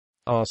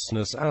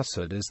Arsenous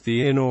acid is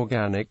the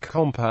inorganic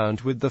compound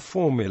with the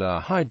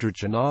formula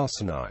hydrogen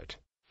arsenite.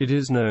 It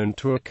is known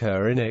to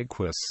occur in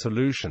aqueous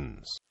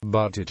solutions,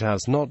 but it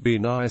has not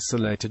been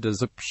isolated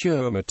as a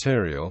pure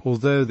material,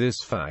 although this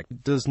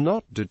fact does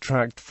not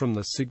detract from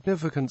the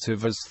significance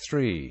of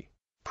As3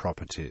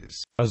 properties.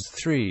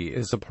 As3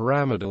 is a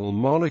pyramidal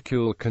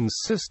molecule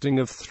consisting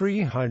of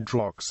 3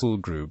 hydroxyl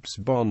groups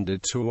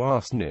bonded to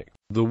arsenic.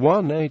 The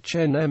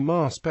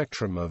 1-HNMR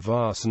spectrum of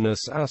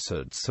arsenous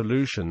acid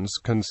solutions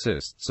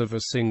consists of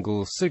a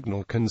single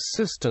signal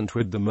consistent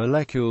with the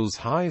molecule's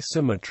high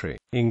symmetry.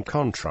 In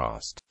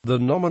contrast, the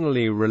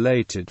nominally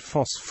related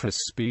phosphorus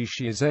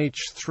species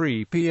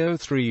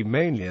H3PO3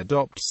 mainly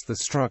adopts the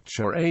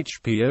structure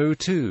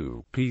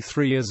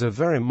HPO2P3 as a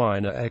very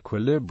minor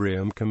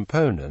equilibrium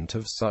component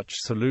of such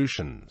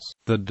solutions.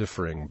 The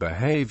differing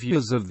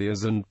behaviors of the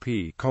As and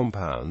P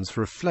compounds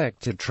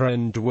reflect a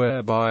trend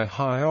whereby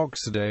high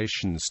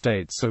oxidation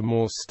states are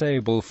more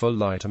stable for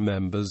lighter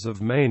members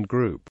of main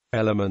group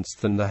elements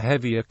than the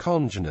heavier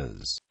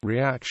congeners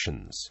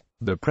reactions.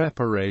 The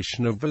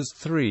preparation of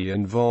As3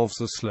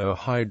 involves a slow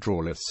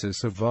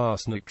hydrolysis of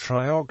arsenic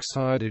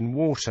trioxide in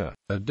water.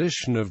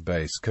 Addition of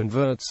base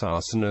converts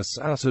arsenous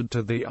acid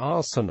to the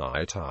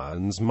arsenite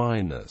ions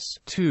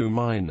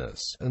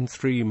 -2- and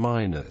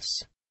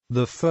 3-.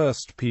 The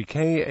first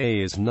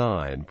pKa is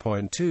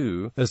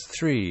 9.2,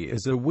 As3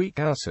 is a weak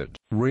acid.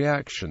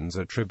 Reactions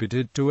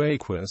attributed to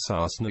aqueous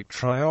arsenic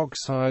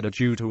trioxide are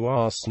due to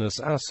arsenous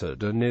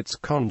acid and its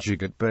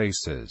conjugate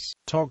bases.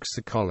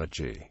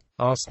 Toxicology.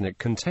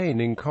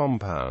 Arsenic-containing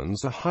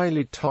compounds are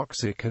highly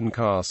toxic and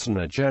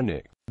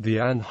carcinogenic. The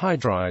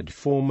anhydride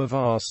form of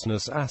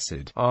arsenous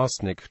acid,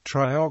 arsenic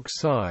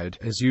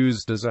trioxide, is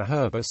used as a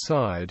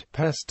herbicide,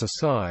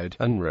 pesticide,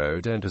 and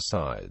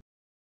rodenticide.